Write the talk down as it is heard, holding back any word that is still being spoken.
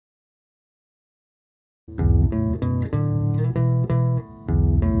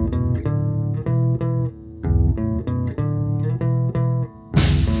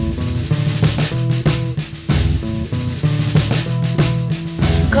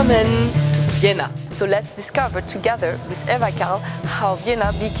Willkommen to Vienna. So let's discover together with Eva Kail how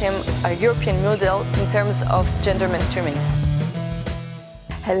Vienna became a European model in terms of gender mainstreaming.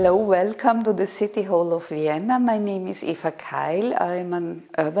 Hello, welcome to the City Hall of Vienna. My name is Eva Kail. I'm an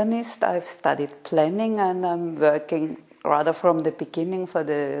urbanist. I've studied planning and I'm working rather from the beginning for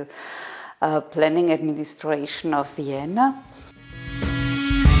the planning administration of Vienna.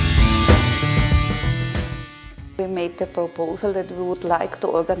 We made the proposal that we would like to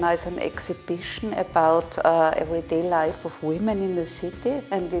organize an exhibition about everyday life of women in the city,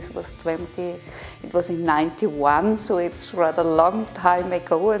 and this was it was in 91, so it's rather long time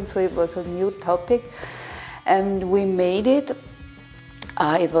ago, and so it was a new topic, and we made it.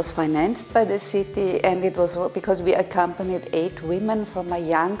 It was financed by the city, and it was because we accompanied 8 women, from a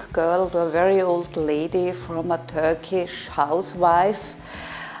young girl to a very old lady, from a Turkish housewife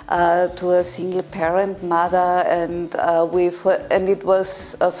to a single parent mother, and it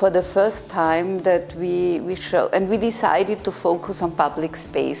was for the first time that we decided to focus on public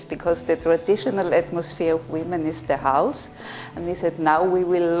space, because the traditional atmosphere of women is the house, and we said now we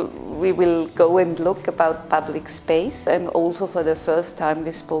will go and look about public space, and also for the first time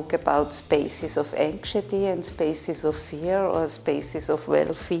we spoke about spaces of anxiety and spaces of fear or spaces of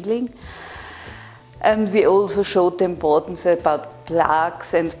well-feeling. And we also showed the importance about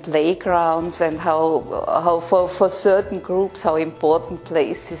parks and playgrounds, and how for certain groups how important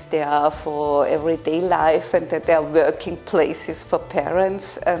places they are for everyday life, and that they are working places for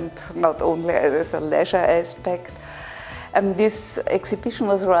parents and not only as a leisure aspect. And this exhibition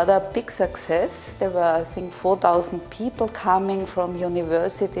was rather a big success. There were, I think, 4,000 people coming from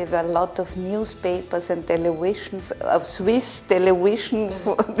university. There were a lot of newspapers and televisions, Swiss television,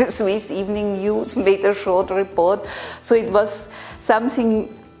 the Swiss Evening News made a short report. So it was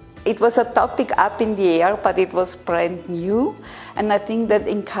something, it was a topic up in the air, but it was brand new. And I think that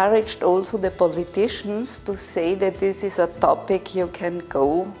encouraged also the politicians to say that this is a topic you can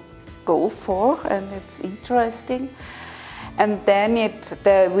go for, and it's interesting. And then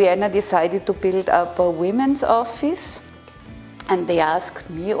Vienna decided to build up a women's office, and they asked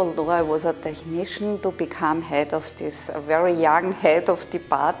me, although I was a technician, to become head of this, a very young head of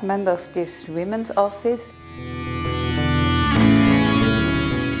department of this women's office.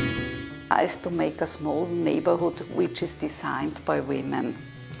 Is to make a small neighborhood which is designed by women.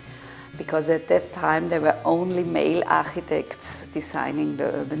 Because at that time there were only male architects designing the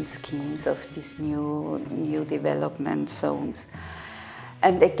urban schemes of these new development zones.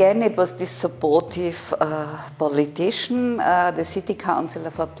 And again, it was this supportive politician, the city councillor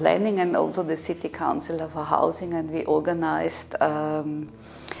for planning and also the city councillor for housing, and we organized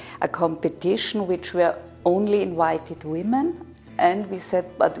a competition which were only invited women. And we said,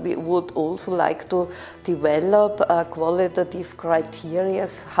 but we would also like to develop qualitative criteria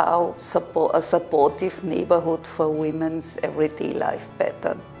how a supportive neighborhood for women's everyday life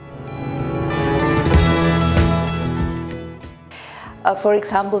pattern. For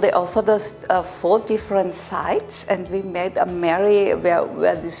example, they offered us 4 different sites, and we made a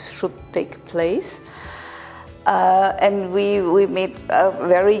where this should take place. And we made a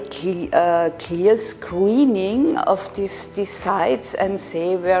very clear screening of these sites and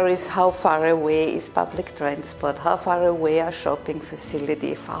say how far away is public transport, how far away are shopping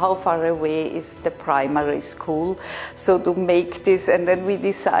facilities, how far away is the primary school. So to make this, and then we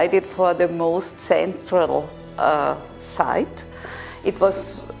decided for the most central site. It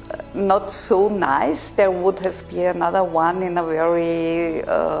was not so nice. There would have been another one in a very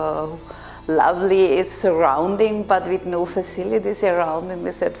lovely surrounding, but with no facilities around, and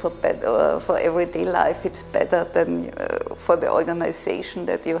we said for everyday life it's better than for the organization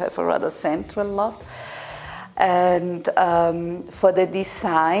that you have a rather central lot. And for the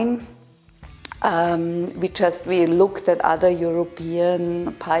design, we looked at other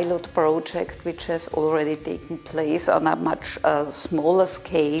European pilot projects which have already taken place on a much smaller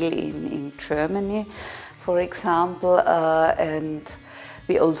scale in Germany, for example, and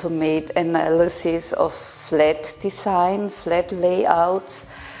we also made analysis of flat design, flat layouts,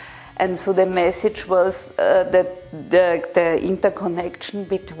 and so the message was that the interconnection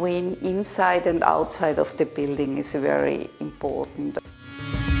between inside and outside of the building is very important.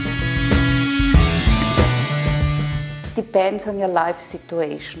 Depends on your life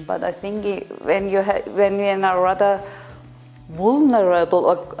situation, but I think when you're in a rather vulnerable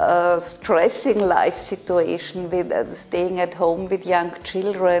or stressing life situation with staying at home with young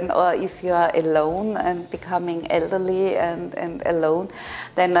children, or if you are alone and becoming elderly and alone,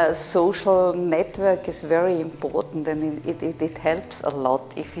 then a social network is very important, and it helps a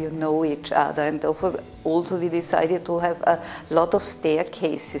lot if you know each other. And also we decided to have a lot of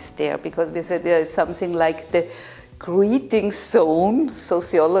staircases there, because we said there is something like the greeting zone,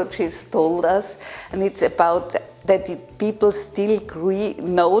 sociologists told us, and it's about that people still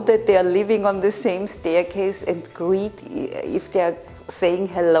know that they are living on the same staircase and greet if they are saying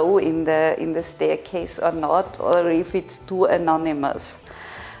hello in the staircase or not, or if it's too anonymous.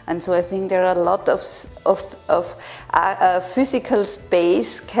 And so I think there are a lot of physical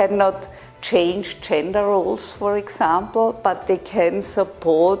space cannot change gender roles, for example, but they can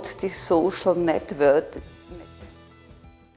support the social network